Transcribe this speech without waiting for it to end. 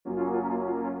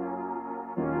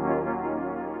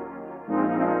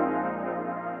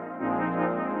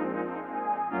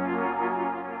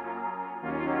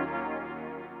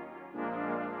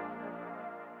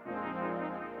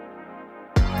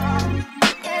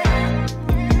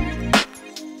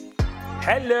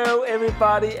Hello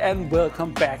everybody and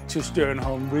welcome back to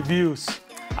Stjernholm Reviews.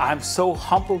 I'm so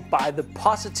humbled by the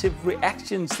positive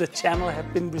reactions the channel has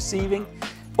been receiving.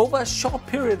 Over a short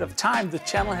period of time, the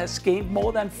channel has gained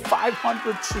more than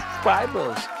 500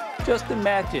 subscribers. Just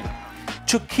imagine.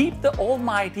 To keep the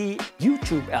almighty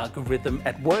YouTube algorithm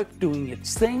at work doing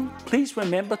its thing, please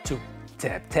remember to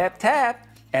tap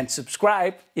and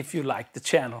subscribe if you like the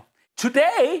channel.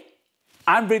 Today,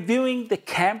 I'm reviewing the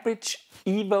Cambridge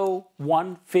EVO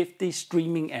 150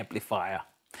 streaming amplifier.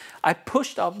 I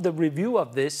pushed up the review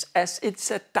of this as it's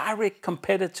a direct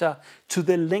competitor to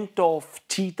the Linkdorf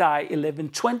TDI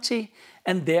 1120,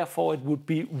 and therefore it would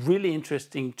be really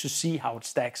interesting to see how it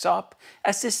stacks up,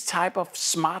 as this type of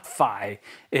smart fi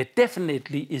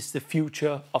definitely is the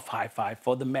future of hi-fi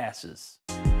for the masses.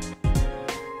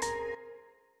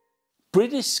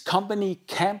 British company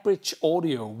Cambridge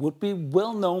Audio would be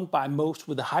well known by most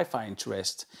with a hi-fi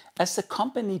interest, as the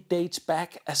company dates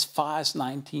back as far as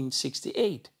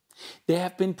 1968. They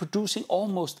have been producing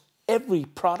almost every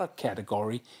product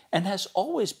category and has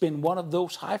always been one of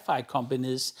those hi-fi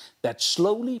companies that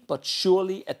slowly but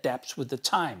surely adapts with the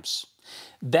times.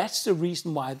 That's the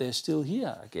reason why they're still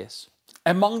here, I guess.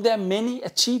 Among their many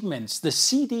achievements, the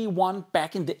CD1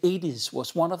 back in the 80s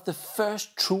was one of the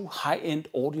first true high-end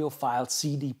audiophile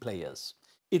CD players.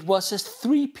 It was a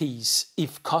three-piece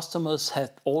if customers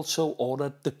had also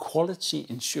ordered the quality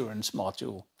insurance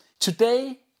module.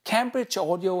 Today, Cambridge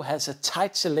Audio has a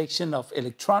tight selection of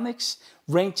electronics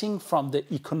ranging from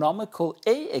the economical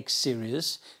AX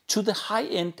series to the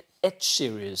high-end Edge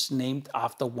series, named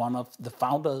after one of the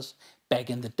founders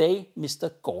back in the day,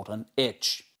 Mr. Gordon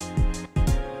Edge.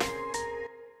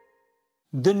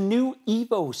 The new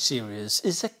EVO series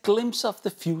is a glimpse of the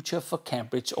future for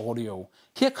Cambridge Audio.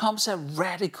 Here comes a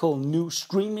radical new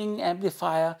streaming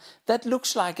amplifier that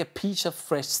looks like a piece of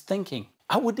fresh thinking.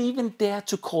 I would even dare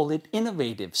to call it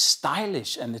innovative,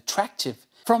 stylish and attractive.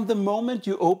 From the moment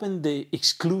you open the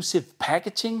exclusive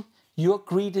packaging, you're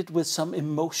greeted with some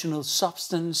emotional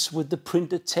substance with the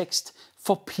printed text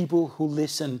for people who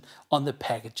listen on the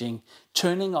packaging,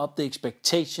 turning up the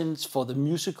expectations for the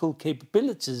musical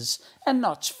capabilities a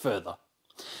notch further.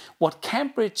 What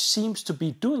Cambridge seems to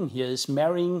be doing here is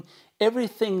marrying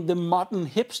everything the modern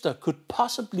hipster could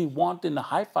possibly want in a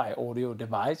hi-fi audio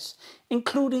device,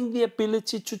 including the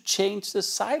ability to change the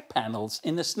side panels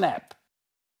in a snap.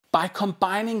 By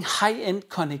combining high-end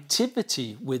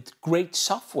connectivity with great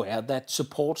software that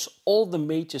supports all the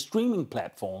major streaming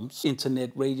platforms,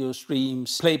 internet radio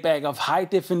streams, playback of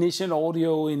high-definition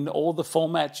audio in all the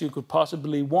formats you could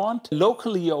possibly want,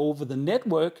 locally or over the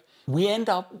network, we end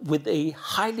up with a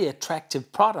highly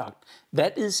attractive product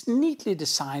that is neatly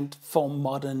designed for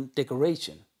modern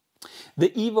decoration. The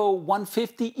EVO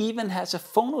 150 even has a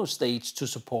phono stage to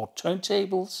support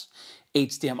turntables,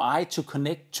 HDMI to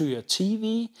connect to your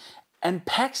TV, and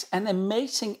packs an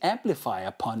amazing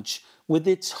amplifier punch with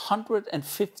its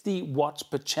 150 watts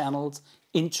per channel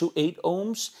into 8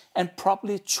 ohms and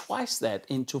probably twice that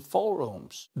into 4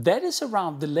 ohms. That is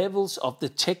around the levels of the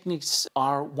Technics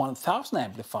R1000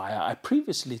 amplifier I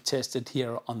previously tested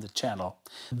here on the channel.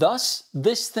 Thus,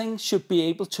 this thing should be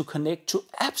able to connect to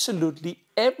absolutely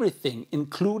everything,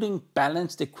 including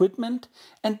balanced equipment,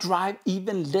 and drive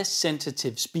even less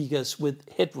sensitive speakers with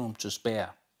headroom to spare.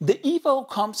 The EVO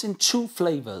comes in 2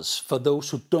 flavors for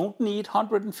those who don't need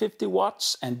 150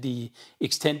 watts and the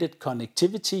extended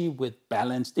connectivity with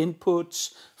balanced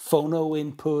inputs, phono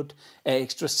input, an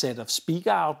extra set of speaker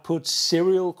outputs,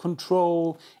 serial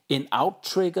control, in-out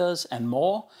triggers and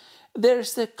more.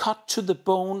 There's the cut to the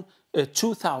bone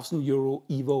 €2,000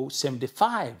 EVO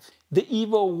 75. The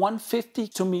EVO 150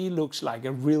 to me looks like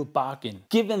a real bargain,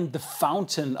 given the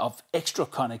fountain of extra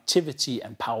connectivity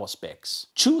and power specs.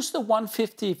 Choose the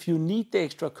 150 if you need the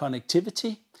extra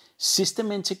connectivity, system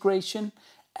integration,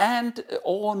 and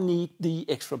or need the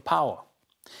extra power.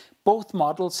 Both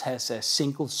models has a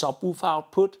single subwoofer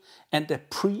output and a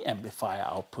preamplifier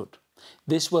output.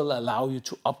 This will allow you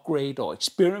to upgrade or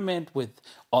experiment with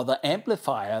other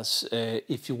amplifiers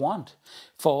if you want.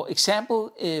 For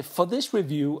example, for this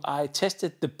review, I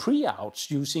tested the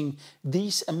pre-outs using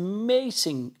these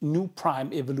amazing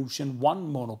Nuprime Evolution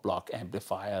 1 monoblock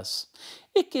amplifiers.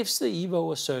 It gives the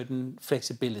EVO a certain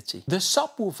flexibility. The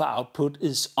subwoofer output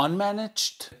is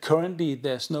unmanaged. Currently,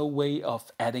 there's no way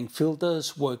of adding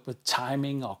filters, work with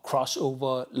timing or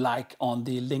crossover like on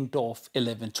the Linkdorf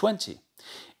 1120.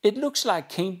 It looks like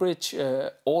Cambridge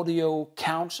Audio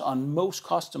counts on most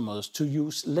customers to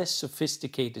use less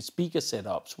sophisticated speaker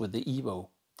setups with the EVO.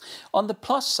 On the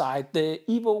plus side, the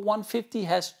EVO 150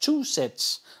 has 2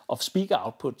 sets of speaker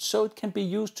outputs, so it can be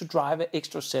used to drive an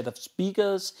extra set of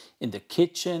speakers in the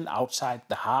kitchen, outside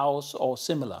the house, or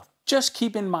similar. Just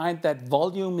keep in mind that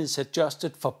volume is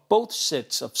adjusted for both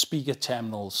sets of speaker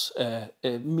terminals,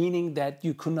 meaning that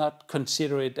you could not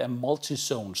consider it a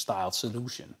multi-zone style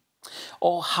solution.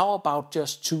 Or how about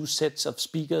just 2 sets of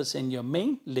speakers in your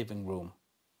main living room?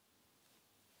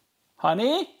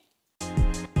 Honey?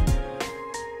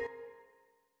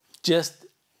 Just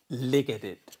look at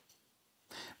it.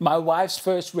 My wife's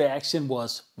first reaction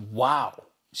was, wow.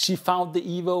 She found the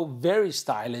EVO very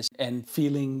stylish and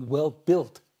feeling well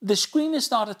built. The screen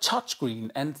is not a touchscreen,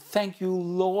 and thank you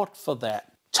Lord for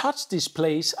that. Touch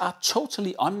displays are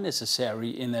totally unnecessary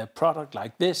in a product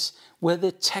like this, where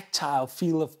the tactile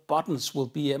feel of buttons will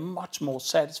be a much more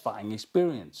satisfying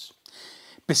experience.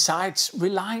 Besides,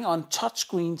 relying on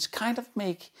touchscreens kind of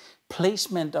make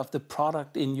placement of the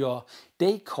product in your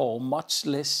decor much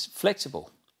less flexible.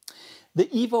 The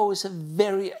EVO is a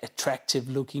very attractive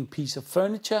looking piece of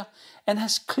furniture and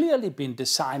has clearly been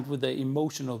designed with the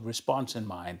emotional response in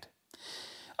mind.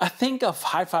 I think of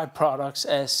HIFI products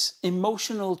as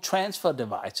emotional transfer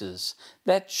devices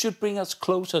that should bring us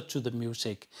closer to the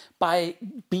music by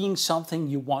being something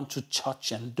you want to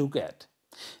touch and look at.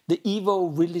 The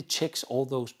EVO really checks all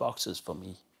those boxes for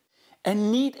me. A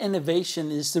neat innovation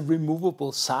is the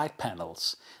removable side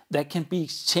panels that can be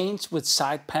exchanged with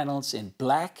side panels in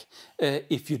black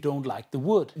if you don't like the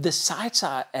wood. The sides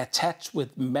are attached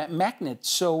with magnets,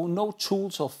 so no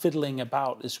tools or fiddling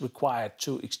about is required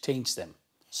to exchange them.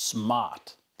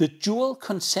 Smart. The dual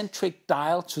concentric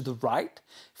dial to the right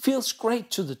feels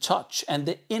great to the touch, and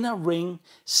the inner ring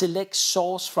selects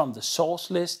source from the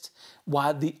source list,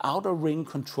 while the outer ring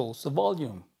controls the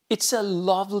volume. It's a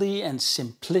lovely and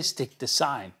simplistic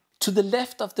design. To the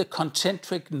left of the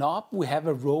concentric knob, we have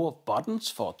a row of buttons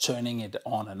for turning it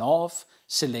on and off,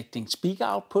 selecting speaker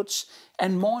outputs,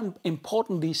 and more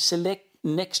importantly, select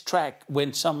next track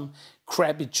when some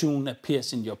crappy tune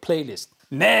appears in your playlist.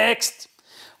 Next!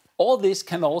 All this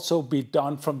can also be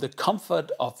done from the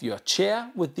comfort of your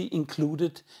chair with the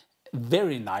included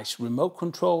very nice remote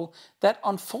control that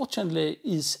unfortunately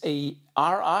is a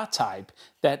RR type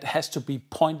that has to be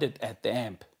pointed at the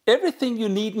amp. Everything you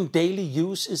need in daily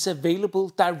use is available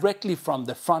directly from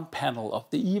the front panel of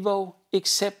the EVO,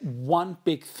 except one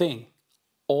big thing: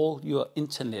 all your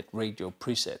internet radio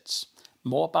presets.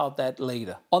 More about that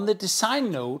later. On the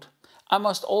design note, I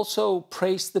must also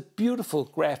praise the beautiful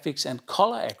graphics and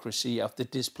color accuracy of the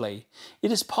display.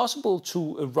 It is possible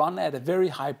to run at a very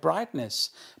high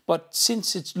brightness, but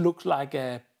since it looks like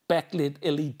a backlit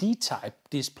LED type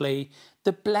display,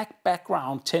 the black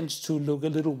background tends to look a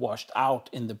little washed out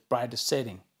in the brightest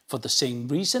setting. For the same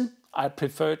reason, I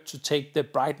prefer to take the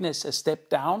brightness a step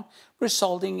down,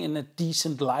 resulting in a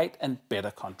decent light and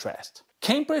better contrast.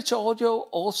 Cambridge Audio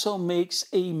also makes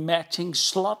a matching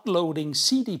slot-loading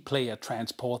CD player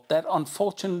transport that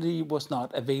unfortunately was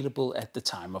not available at the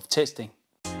time of testing.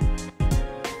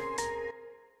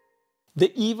 The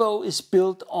EVO is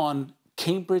built on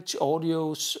Cambridge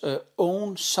Audio's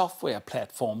own software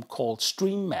platform called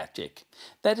StreamMagic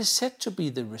that is said to be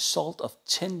the result of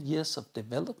 10 years of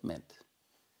development.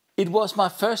 It was my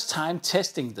first time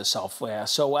testing the software,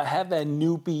 so I have a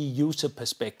newbie user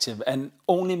perspective and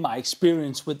only my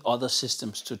experience with other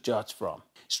systems to judge from.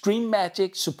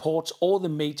 StreamMagic supports all the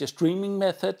major streaming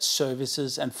methods,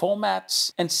 services and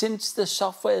formats, and since the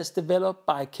software is developed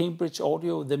by Cambridge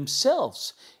Audio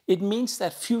themselves, it means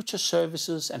that future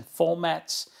services and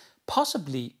formats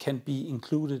possibly can be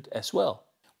included as well.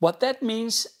 What that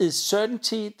means is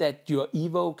certainty that your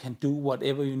EVO can do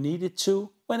whatever you need it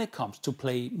to when it comes to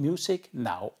play music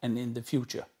now and in the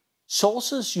future.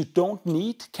 Sources you don't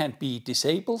need can be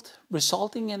disabled,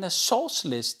 resulting in a source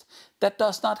list that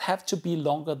does not have to be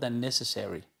longer than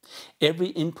necessary. Every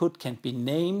input can be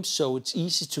named, so it's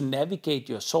easy to navigate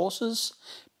your sources.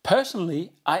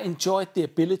 Personally, I enjoyed the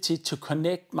ability to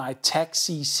connect my TAC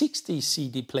C60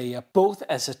 CD player both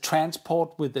as a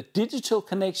transport with a digital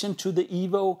connection to the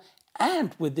EVO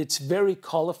and with its very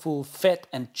colorful FET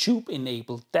and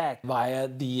tube-enabled DAC via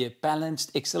the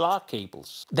balanced XLR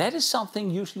cables. That is something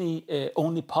usually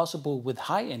only possible with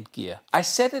high-end gear. I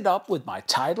set it up with my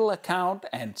Tidal account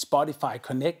and Spotify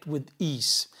Connect with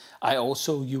ease. I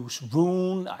also use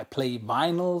Roon, I play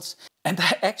vinyls, and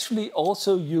I actually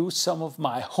also use some of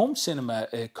my home cinema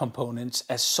components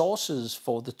as sources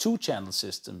for the 2-channel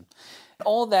system.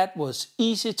 All that was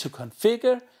easy to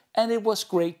configure, and it was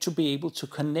great to be able to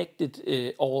connect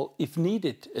it all if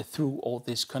needed through all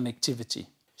this connectivity.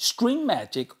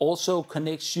 StreamMagic also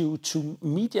connects you to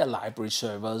media library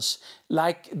servers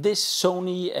like this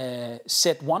Sony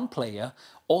Z1 player,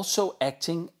 also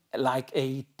acting like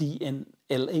a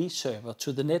DNLA server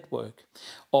to the network.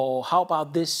 Or how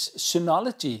about this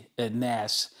Synology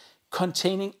NAS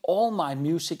containing all my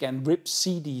music and ripped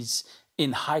CDs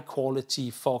in high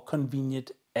quality for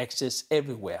convenient access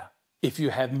everywhere. If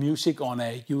you have music on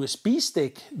a USB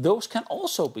stick, those can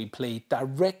also be played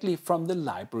directly from the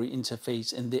library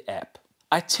interface in the app.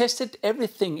 I tested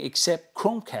everything except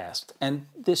Chromecast, and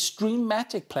the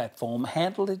StreamMagic platform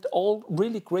handled it all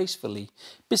really gracefully,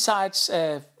 besides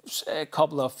a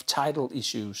couple of title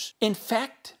issues. In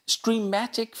fact,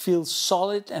 StreamMagic feels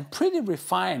solid and pretty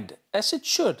refined, as it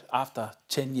should after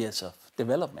 10 years of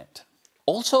development.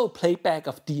 Also, playback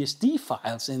of DSD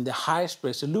files in the highest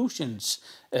resolutions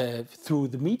through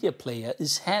the media player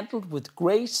is handled with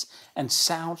grace and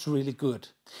sounds really good.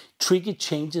 Tricky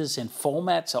changes in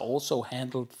formats are also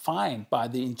handled fine by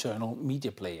the internal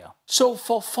media player. So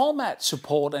for format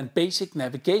support and basic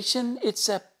navigation, it's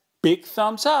a big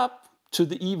thumbs up to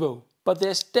the EVO. But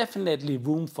there's definitely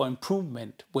room for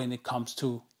improvement when it comes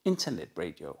to internet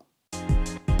radio.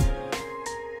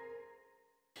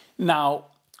 Now,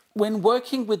 when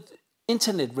working with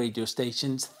internet radio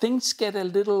stations, things get a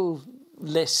little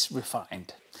less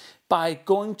refined. By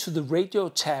going to the radio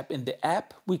tab in the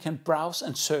app, we can browse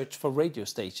and search for radio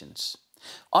stations.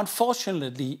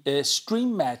 Unfortunately,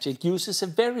 StreamMagic uses a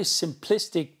very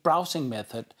simplistic browsing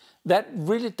method that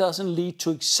really doesn't lead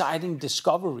to exciting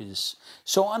discoveries.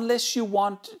 So unless you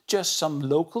want just some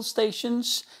local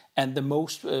stations and the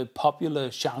most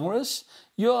popular genres,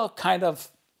 you're kind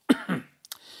of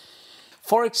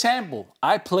For example,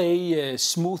 I play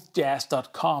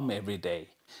smoothjazz.com every day,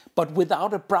 but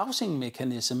without a browsing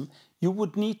mechanism, you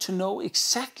would need to know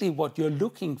exactly what you're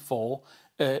looking for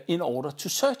in order to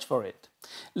search for it.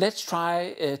 Let's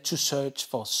try to search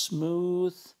for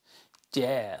smooth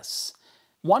jazz.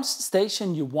 Once the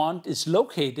station you want is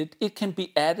located, it can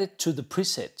be added to the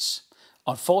presets.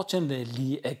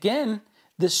 Unfortunately, again,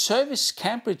 the service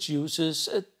Cambridge uses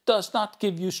does not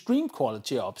give you stream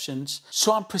quality options,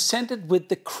 so I'm presented with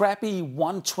the crappy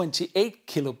 128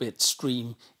 kilobit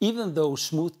stream, even though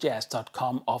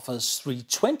smoothjazz.com offers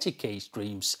 320k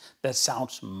streams that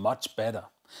sounds much better.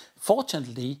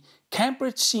 Fortunately,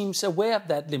 Cambridge seems aware of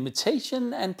that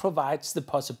limitation and provides the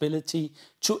possibility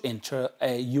to enter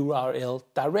a URL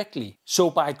directly. So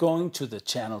by going to the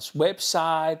channel's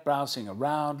website, browsing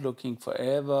around, looking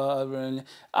forever,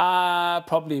 I'll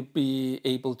probably be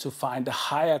able to find a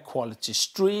higher quality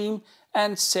stream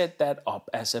and set that up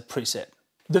as a preset.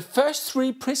 The first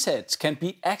 3 presets can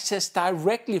be accessed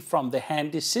directly from the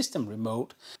handy system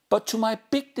remote, but to my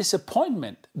big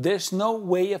disappointment, there's no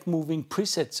way of moving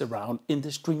presets around in the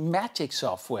StreamMagic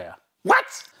software. What?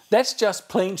 That's just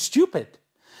plain stupid.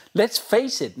 Let's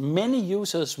face it, many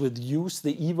users would use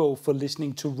the EVO for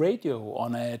listening to radio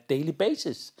on a daily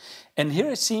basis. And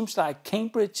here it seems like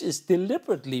Cambridge is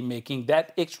deliberately making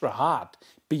that extra hard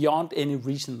beyond any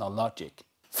reason or logic.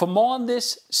 For more on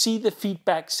this, see the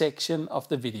feedback section of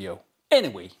the video.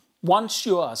 Anyway, once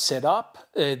you are set up,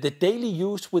 the daily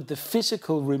use with the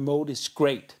physical remote is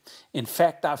great. In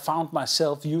fact, I found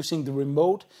myself using the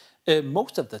remote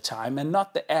most of the time and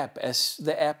not the app, as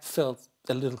the app felt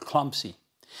a little clumsy.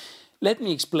 Let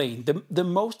me explain. The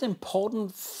most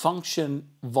important function,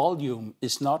 volume,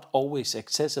 is not always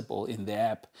accessible in the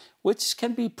app, which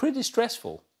can be pretty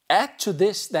stressful. Add to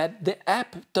this that the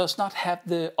app does not have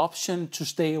the option to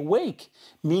stay awake,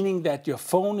 meaning that your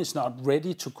phone is not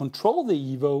ready to control the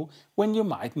EVO when you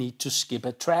might need to skip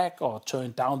a track or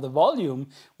turn down the volume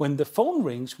when the phone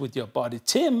rings with your buddy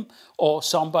Tim or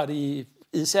somebody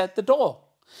is at the door.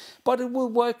 But it will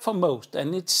work for most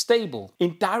and it's stable.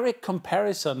 In direct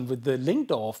comparison with the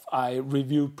Linkdorf I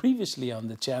reviewed previously on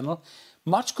the channel,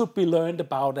 much could be learned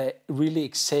about a really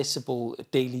accessible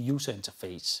daily user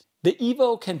interface. The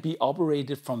EVO can be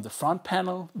operated from the front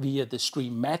panel via the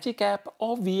StreamMagic app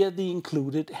or via the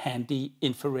included handy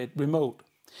infrared remote.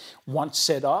 Once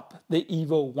set up, the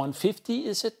EVO 150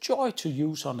 is a joy to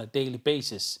use on a daily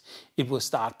basis. It will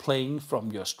start playing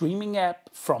from your streaming app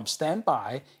from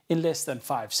standby in less than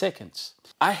 5 seconds.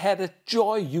 I had a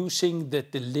joy using the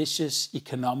delicious,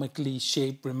 economically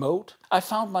shaped remote. I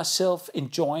found myself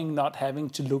enjoying not having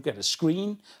to look at a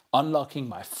screen, unlocking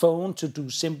my phone to do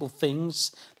simple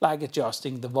things like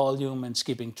adjusting the volume and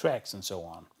skipping tracks and so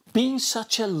on. Being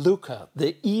such a looker,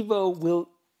 the EVO will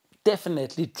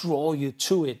definitely draw you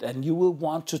to it, and you will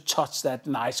want to touch that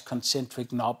nice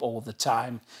concentric knob all the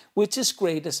time, which is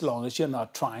great as long as you're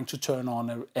not trying to turn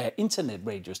on an internet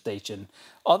radio station,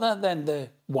 other than the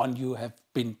one you have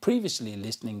been previously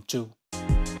listening to.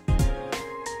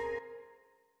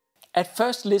 At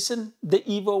first listen, the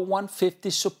EVO 150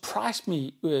 surprised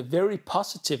me very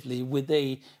positively with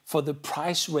a, for the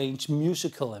price range,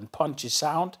 musical and punchy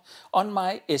sound on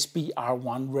my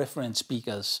SBR1 reference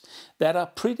speakers that are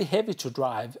pretty heavy to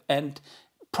drive and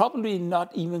probably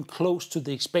not even close to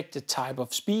the expected type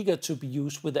of speaker to be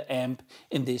used with the amp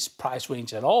in this price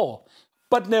range at all.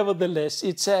 But nevertheless,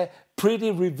 it's a pretty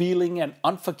revealing and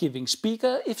unforgiving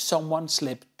speaker if someone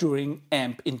slept during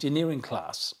amp engineering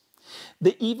class.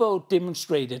 The EVO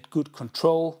demonstrated good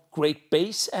control, great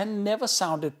bass, and never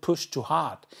sounded pushed too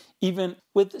hard, even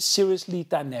with seriously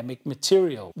dynamic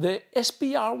material. The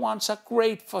SBR ones are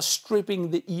great for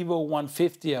stripping the EVO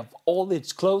 150 of all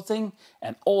its clothing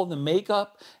and all the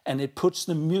makeup, and it puts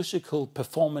the musical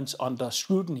performance under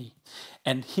scrutiny.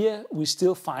 And here we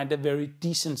still find a very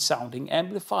decent sounding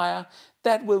amplifier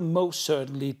that will most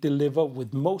certainly deliver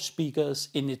with most speakers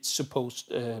in its supposed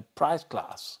price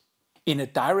class. In a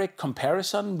direct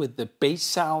comparison with the bass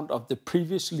sound of the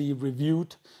previously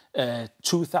reviewed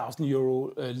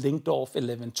 €2,000 Linkdorf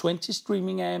 1120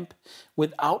 streaming amp,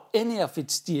 without any of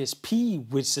its DSP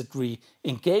wizardry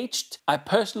engaged, I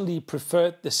personally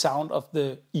preferred the sound of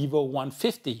the EVO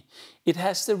 150. It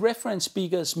has the reference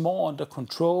speakers more under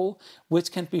control,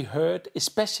 which can be heard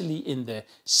especially in the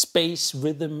space,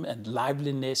 rhythm and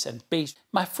liveliness and bass.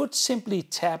 My foot simply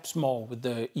taps more with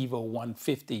the EVO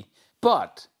 150.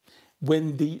 But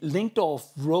when the Linkdorf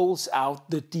rolls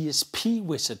out the DSP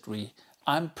wizardry,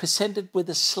 I'm presented with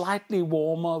a slightly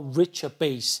warmer, richer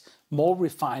bass, more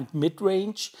refined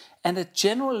mid-range, and a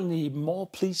generally more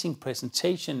pleasing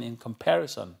presentation in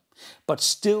comparison, but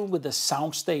still with the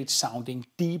soundstage sounding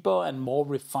deeper and more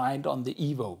refined on the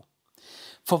EVO.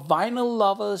 For vinyl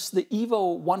lovers, the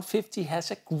EVO 150 has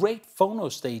a great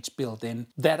phono stage built in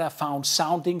that I found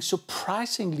sounding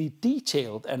surprisingly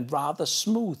detailed and rather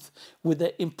smooth, with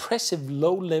an impressive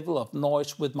low level of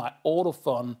noise with my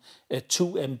Autophon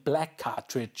 2M Black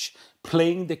cartridge,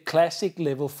 playing the classic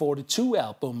Level 42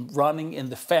 album Running in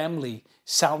the Family,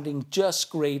 sounding just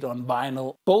great on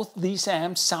vinyl. Both these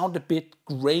amps sound a bit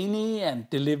grainy and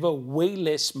deliver way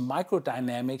less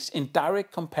microdynamics in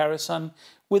direct comparison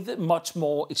with much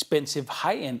more expensive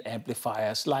high-end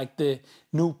amplifiers like the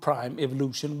Nuprime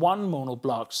Evolution 1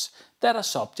 monoblocks that are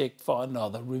subject for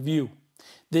another review.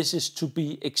 This is to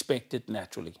be expected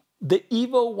naturally. The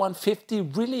EVO 150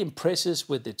 really impresses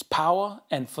with its power,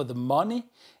 and for the money,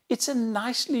 it's a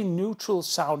nicely neutral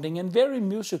sounding and very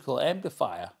musical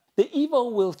amplifier. The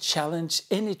EVO will challenge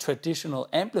any traditional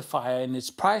amplifier in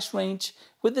its price range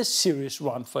with a serious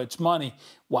run for its money,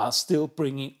 while still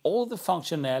bringing all the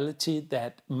functionality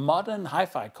that modern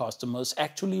hi-fi customers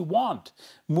actually want,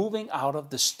 moving out of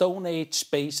the Stone Age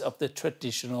space of the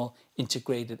traditional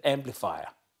integrated amplifier.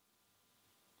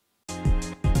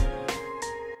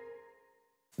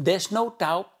 There's no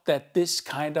doubt that this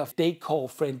kind of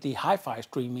decor-friendly hi-fi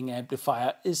streaming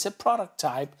amplifier is a product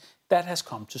type that has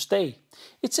come to stay.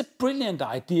 It's a brilliant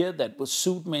idea that will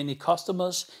suit many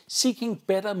customers seeking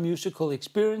better musical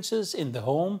experiences in the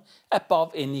home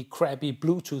above any crappy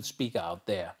Bluetooth speaker out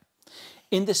there.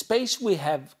 In the space we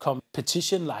have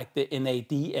competition like the NAD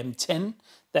M10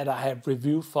 that I have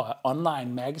reviewed for an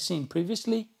online magazine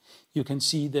previously. You can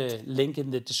see the link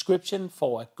in the description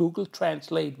for a Google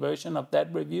Translate version of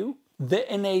that review. The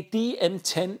NAD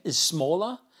M10 is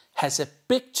smaller, has a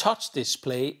big touch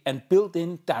display and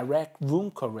built-in direct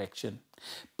room correction.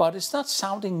 But it's not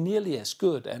sounding nearly as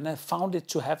good, and I found it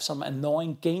to have some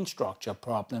annoying gain structure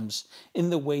problems in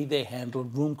the way they handle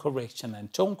room correction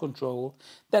and tone control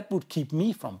that would keep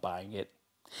me from buying it.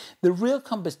 The real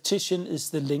competition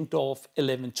is the Linkdorf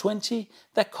 1120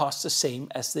 that costs the same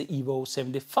as the EVO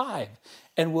 75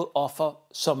 and will offer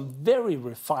some very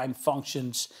refined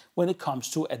functions when it comes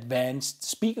to advanced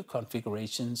speaker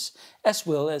configurations, as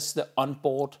well as the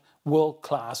onboard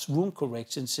world-class room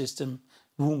correction system,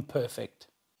 Room Perfect.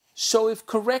 So if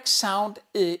correct sound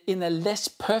in a less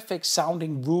perfect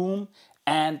sounding room,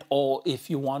 and or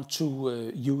if you want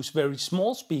to use very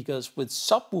small speakers with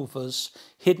subwoofers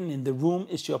hidden in the room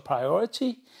is your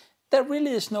priority, there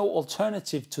really is no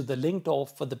alternative to the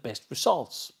Linkdorf for the best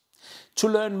results. To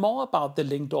learn more about the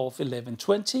Linkdorf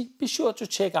 1120, be sure to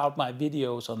check out my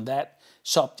videos on that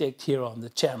subject here on the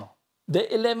channel. The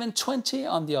 1120,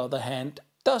 on the other hand,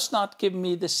 does not give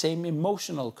me the same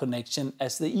emotional connection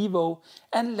as the EVO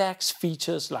and lacks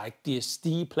features like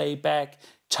DSD playback,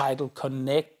 Tidal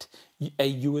Connect,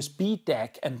 a USB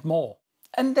DAC and more.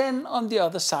 And then on the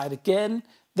other side again,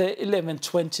 the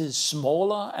 1120 is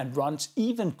smaller and runs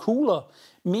even cooler,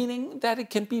 meaning that it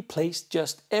can be placed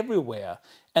just everywhere,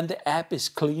 and the app is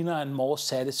cleaner and more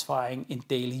satisfying in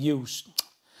daily use.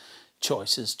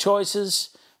 Choices,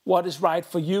 choices. What is right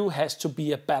for you has to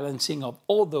be a balancing of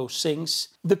all those things.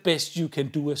 The best you can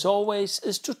do, as always,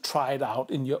 is to try it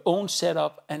out in your own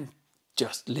setup and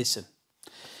just listen.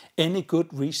 Any good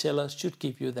reseller should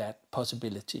give you that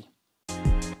possibility.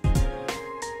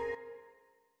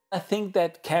 I think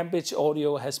that Cambridge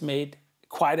Audio has made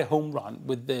quite a home run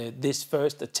with this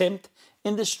first attempt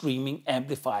in the streaming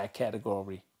amplifier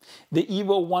category. The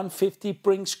EVO 150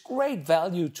 brings great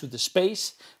value to the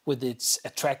space with its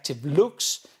attractive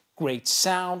looks, great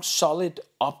sound, solid,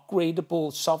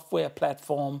 upgradable software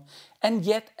platform, and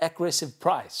yet aggressive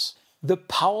price. The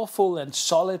powerful and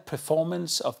solid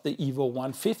performance of the EVO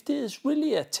 150 is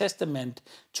really a testament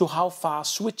to how far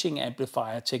switching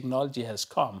amplifier technology has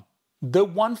come. The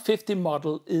 150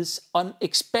 model is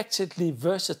unexpectedly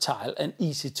versatile and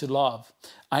easy to love.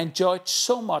 I enjoyed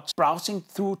so much browsing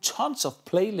through tons of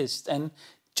playlists and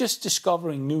just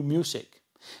discovering new music.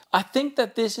 I think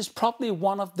that this is probably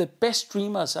one of the best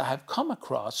streamers I have come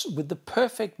across, with the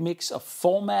perfect mix of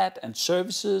format and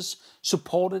services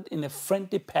supported in a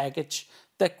friendly package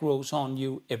that grows on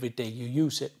you every day you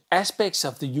use it. Aspects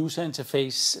of the user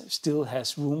interface still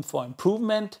has room for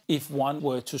improvement if one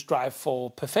were to strive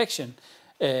for perfection.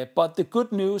 But the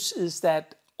good news is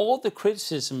that all the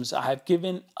criticisms I have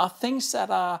given are things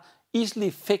that are easily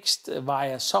fixed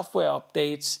via software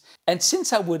updates. And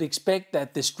since I would expect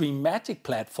that the Streammatic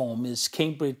platform is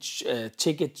Cambridge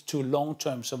ticket to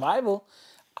long-term survival,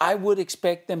 I would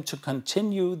expect them to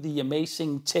continue the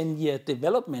amazing 10-year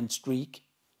development streak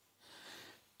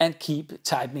and keep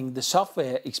tightening the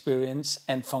software experience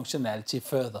and functionality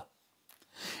further.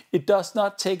 It does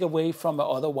not take away from an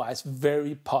otherwise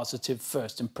very positive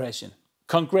first impression.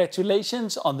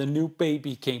 Congratulations on the new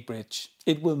baby, Cambridge.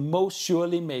 It will most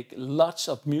surely make lots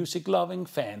of music-loving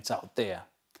fans out there.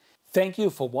 Thank you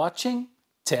for watching.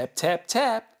 Tap, tap,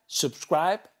 tap,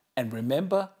 subscribe, and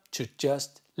remember to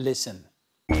just listen.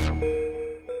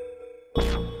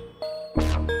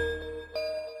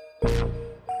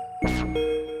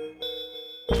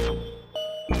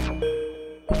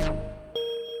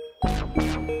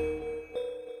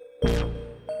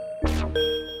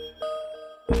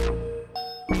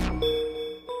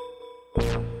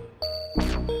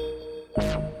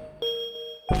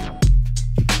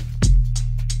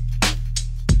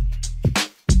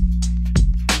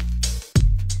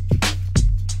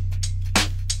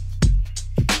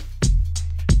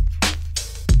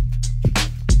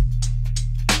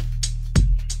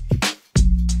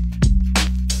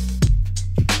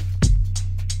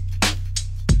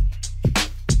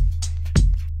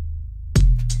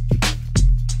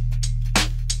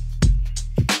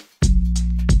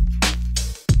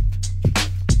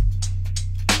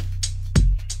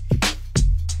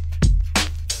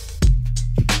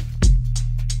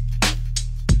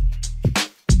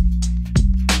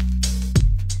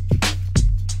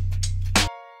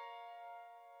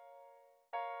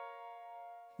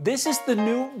 This is the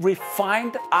new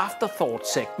refined afterthought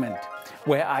segment,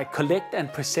 where I collect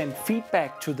and present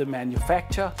feedback to the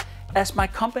manufacturer as my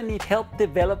company helped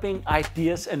developing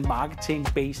ideas and marketing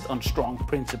based on strong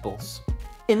principles.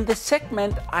 In this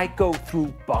segment, I go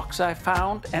through bugs I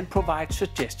found and provide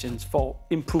suggestions for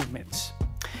improvements.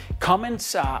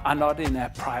 Comments are not in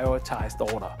a prioritized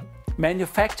order.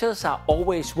 Manufacturers are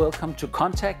always welcome to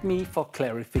contact me for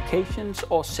clarifications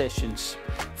or sessions.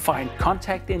 Find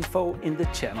contact info in the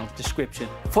channel description.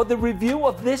 For the review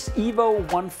of this EVO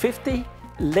 150,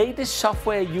 latest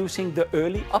software using the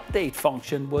early update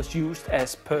function was used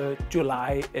as per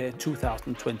July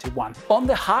 2021. On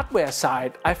the hardware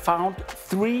side, I found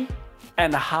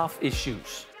 3.5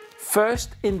 issues.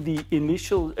 First, in the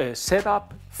initial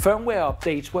setup, firmware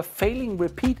updates were failing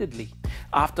repeatedly.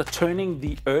 After turning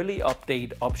the early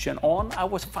update option on, I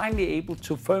was finally able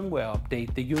to firmware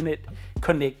update the unit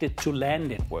connected to LAN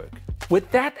network.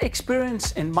 With that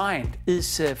experience in mind,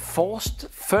 is a forced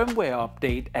firmware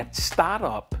update at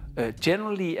startup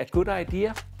generally a good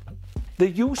idea? The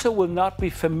user will not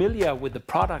be familiar with the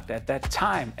product at that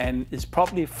time and is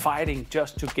probably fighting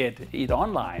just to get it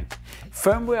online.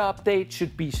 Firmware update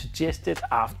should be suggested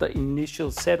after initial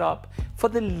setup for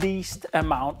the least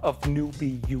amount of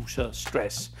newbie user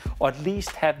stress, or at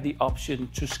least have the option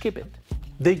to skip it.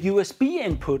 The USB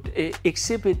input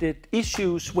exhibited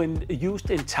issues when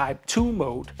used in Type 2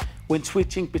 mode when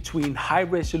switching between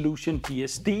high-resolution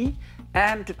BSD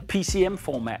and PCM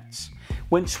formats.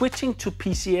 When switching to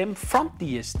PCM from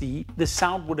DSD, the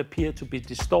sound would appear to be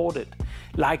distorted,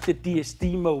 like the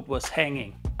DSD mode was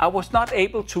hanging. I was not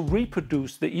able to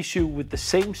reproduce the issue with the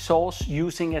same source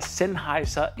using a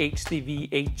Sennheiser HDV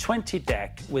 820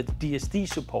 DAC with DSD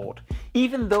support,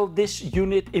 even though this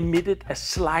unit emitted a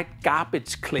slight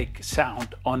garbage click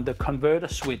sound on the converter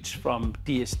switch from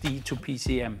DSD to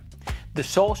PCM. The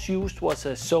source used was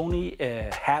a Sony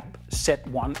HAP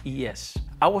Z1 ES.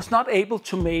 I was not able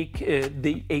to make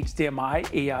the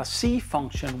HDMI ARC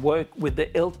function work with the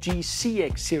LG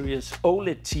CX series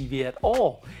OLED TV at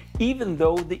all, even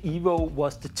though the EVO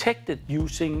was detected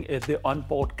using the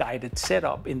onboard guided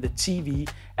setup in the TV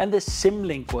and the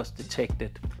SimLink was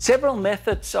detected. Several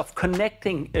methods of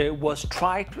connecting was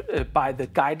tried by the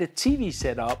guided TV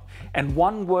setup, and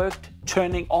one worked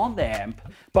turning on the amp,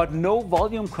 but no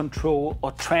volume control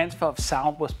or transfer of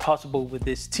sound was possible with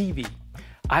this TV.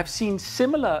 I've seen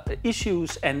similar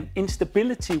issues and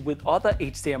instability with other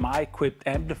HDMI-equipped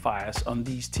amplifiers on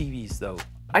these TVs though.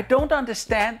 I don't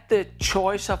understand the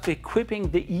choice of equipping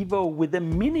the EVO with a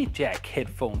mini jack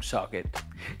headphone socket.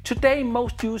 Today,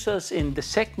 most users in the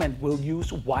segment will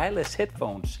use wireless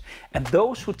headphones, and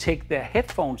those who take their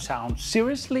headphone sound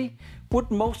seriously would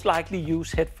most likely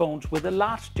use headphones with a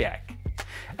large jack.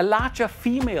 A larger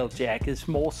female jack is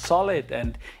more solid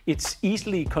and it's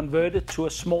easily converted to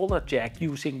a smaller jack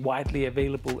using widely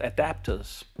available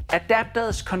adapters.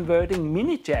 Adapters converting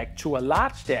mini jack to a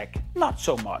large jack, not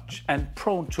so much, and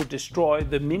prone to destroy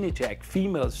the mini jack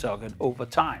female socket over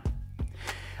time.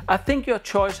 I think your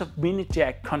choice of mini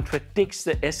jack contradicts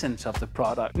the essence of the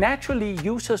product. Naturally,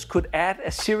 users could add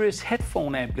a series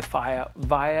headphone amplifier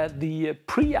via the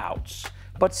pre-outs,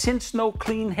 but since no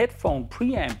clean headphone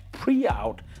preamp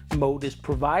pre-out mode is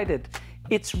provided,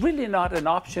 it's really not an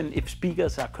option if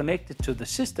speakers are connected to the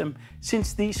system,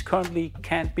 since these currently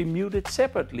can't be muted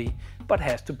separately, but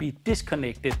has to be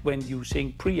disconnected when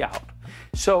using pre-out.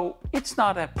 So it's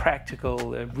not a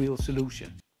practical real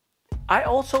solution. I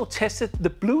also tested the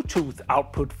Bluetooth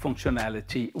output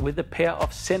functionality with a pair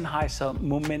of Sennheiser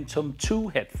Momentum 2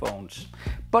 headphones,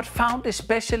 but found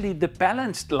especially the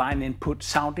balanced line input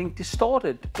sounding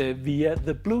distorted via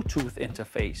the Bluetooth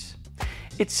interface.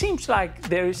 It seems like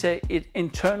there is an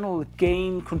internal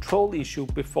gain control issue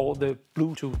before the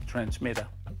Bluetooth transmitter.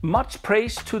 Much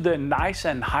praise to the nice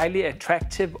and highly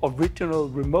attractive original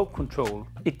remote control.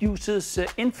 It uses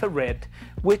infrared,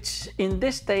 which in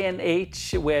this day and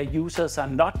age where users are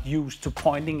not used to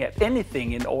pointing at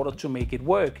anything in order to make it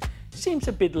work, seems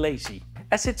a bit lazy,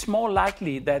 as it's more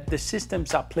likely that the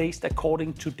systems are placed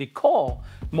according to decor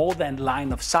more than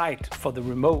line of sight for the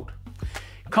remote.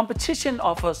 Competition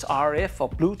offers RF or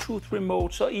Bluetooth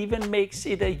remotes or even makes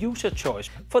it a user choice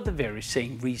for the very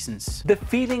same reasons. The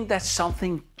feeling that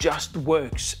something just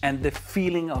works and the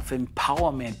feeling of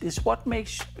empowerment is what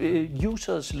makes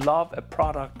users love a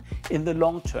product in the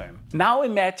long term. Now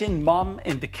imagine mom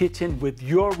in the kitchen with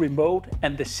your remote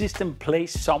and the system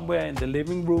placed somewhere in the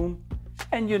living room,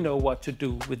 and you know what to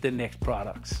do with the next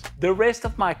products. The rest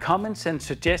of my comments and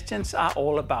suggestions are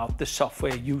all about the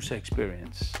software user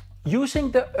experience. Using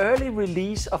the early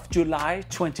release of July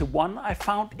 21, I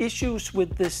found issues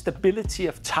with the stability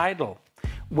of Tidal.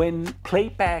 When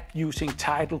playback using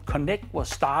Tidal Connect was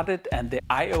started and the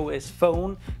iOS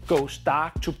phone goes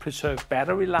dark to preserve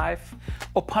battery life,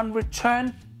 upon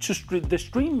return to the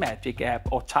Stream Magic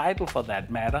app, or Tidal for that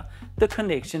matter, the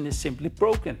connection is simply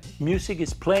broken. Music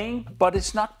is playing, but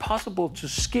it's not possible to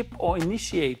skip or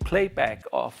initiate playback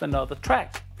of another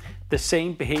track. The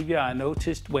same behavior I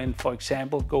noticed when, for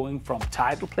example, going from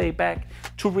Tidal playback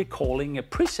to recalling a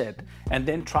preset and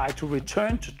then try to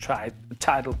return to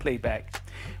Tidal playback.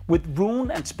 With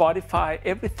Roon and Spotify,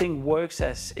 everything works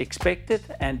as expected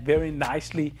and very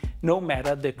nicely, no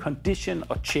matter the condition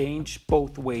or change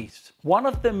both ways. One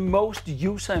of the most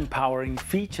user-empowering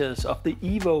features of the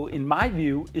EVO, in my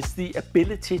view, is the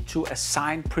ability to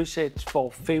assign presets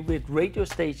for favorite radio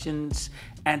stations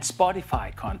and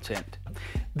Spotify content.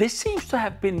 This seems to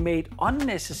have been made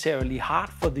unnecessarily hard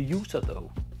for the user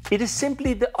though. It is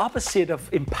simply the opposite of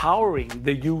empowering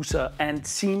the user and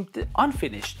seemed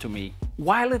unfinished to me.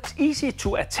 While it's easy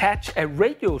to attach a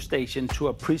radio station to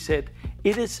a preset,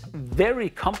 it is very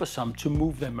cumbersome to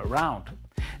move them around.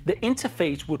 The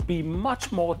interface would be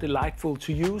much more delightful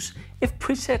to use if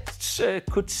presets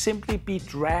could simply be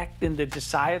dragged in the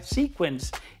desired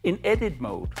sequence in edit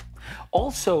mode.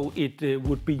 Also, it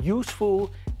would be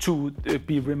useful to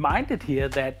be reminded here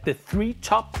that the 3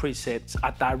 top presets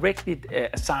are directly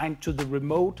assigned to the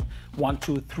remote 1,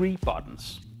 2, 3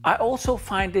 buttons. I also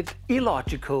find it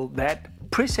illogical that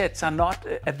presets are not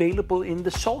available in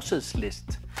the sources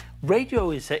list.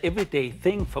 Radio is an everyday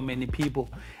thing for many people.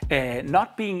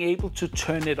 Not being able to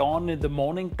turn it on in the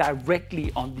morning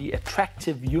directly on the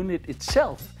attractive unit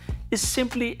itself is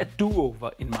simply a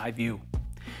do-over in my view.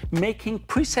 Making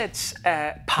presets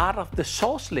part of the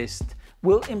source list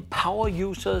will empower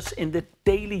users in the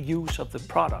daily use of the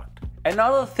product.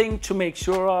 Another thing to make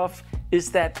sure of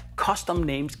is that custom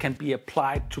names can be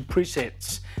applied to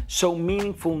presets, so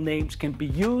meaningful names can be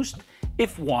used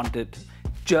if wanted,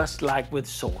 just like with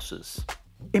sources.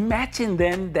 Imagine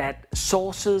then that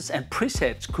sources and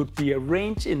presets could be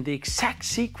arranged in the exact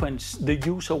sequence the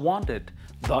user wanted,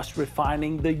 thus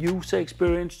refining the user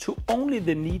experience to only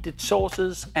the needed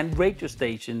sources and radio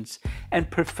stations, and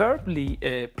preferably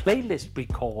playlist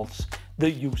recalls the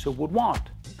user would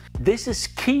want. This is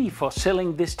key for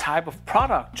selling this type of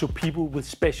product to people with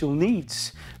special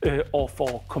needs or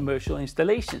for commercial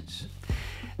installations.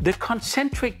 The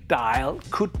concentric dial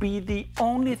could be the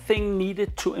only thing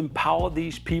needed to empower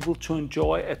these people to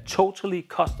enjoy a totally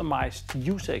customized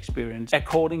user experience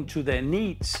according to their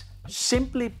needs,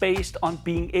 simply based on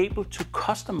being able to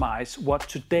customize what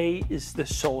today is the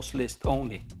source list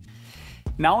only.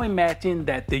 Now imagine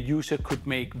that the user could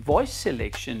make voice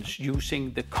selections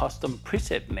using the custom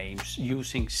preset names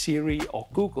using Siri or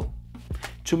Google.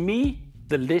 To me,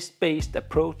 the list-based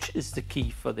approach is the key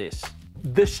for this.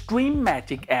 The Stream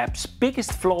Magic app's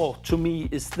biggest flaw to me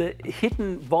is the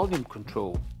hidden volume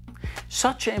control.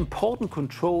 Such an important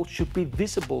control should be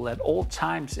visible at all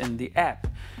times in the app,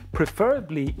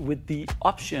 preferably with the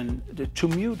option to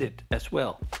mute it as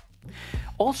well.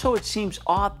 Also, it seems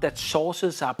odd that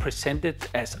sources are presented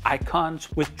as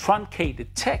icons with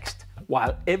truncated text,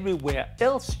 while everywhere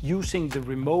else using the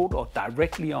remote or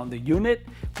directly on the unit,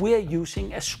 we are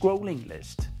using a scrolling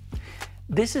list.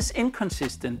 This is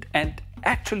inconsistent and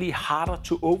actually harder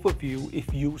to overview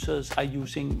if users are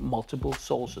using multiple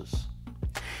sources.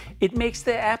 It makes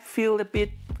the app feel a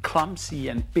bit clumsy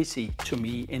and busy to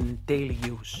me in daily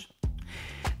use.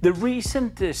 The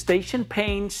recent station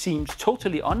pane seems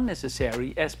totally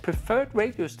unnecessary, as preferred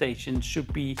radio stations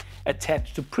should be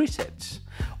attached to presets.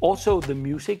 Also, the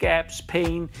music apps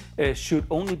pane should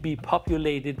only be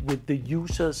populated with the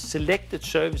user's selected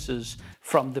services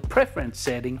from the preference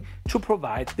setting to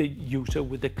provide the user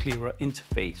with a clearer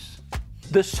interface.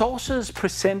 The sources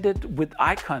presented with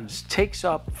icons takes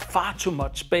up far too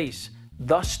much space,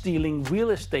 thus stealing real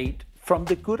estate from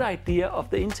the good idea of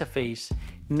the interface,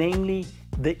 namely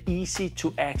the easy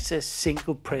to access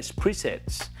single press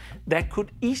presets that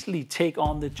could easily take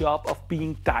on the job of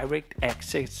being direct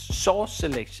access source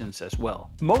selections as well.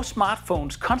 Most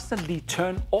smartphones constantly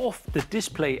turn off the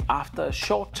display after a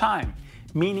short time,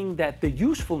 meaning that the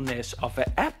usefulness of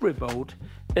an app remote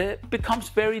becomes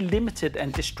very limited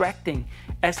and distracting,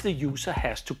 as the user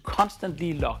has to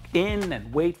constantly log in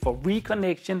and wait for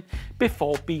reconnection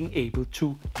before being able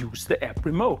to use the app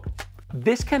remote.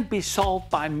 This can be solved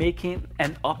by making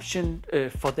an option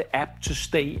for the app to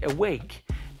stay awake,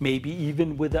 maybe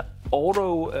even with an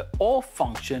auto off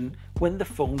function when the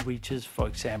phone reaches, for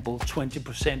example,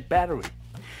 20% battery.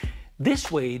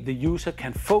 This way, the user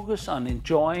can focus on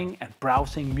enjoying and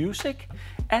browsing music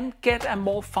and get a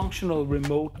more functional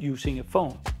remote using a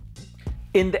phone.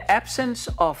 In the absence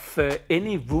of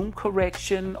any room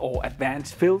correction or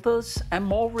advanced filters, a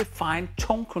more refined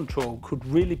tone control could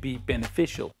really be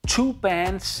beneficial. Two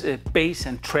bands, bass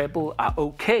and treble, are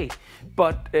okay,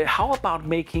 but how about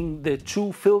making the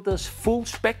two filters full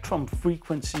spectrum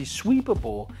frequency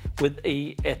sweepable with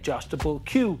an adjustable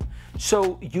Q,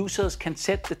 so users can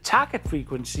set the target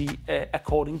frequency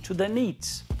according to their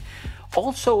needs.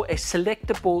 Also, a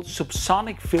selectable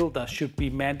subsonic filter should be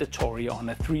mandatory on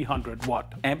a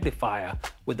 300-watt amplifier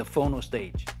with a phono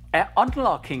stage. An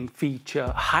unlocking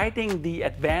feature hiding the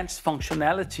advanced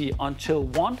functionality until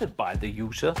wanted by the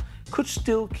user could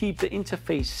still keep the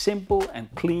interface simple and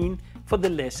clean for the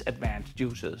less advanced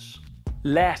users.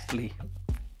 Lastly,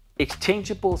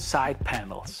 exchangeable side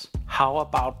panels. How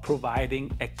about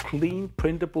providing a clean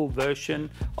printable version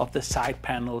of the side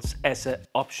panels as an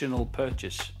optional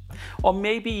purchase? Or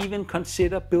maybe even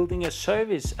consider building a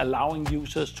service allowing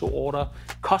users to order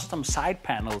custom side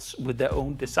panels with their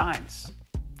own designs.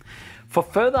 For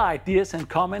further ideas and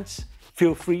comments,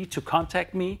 feel free to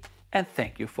contact me, and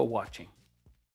thank you for watching.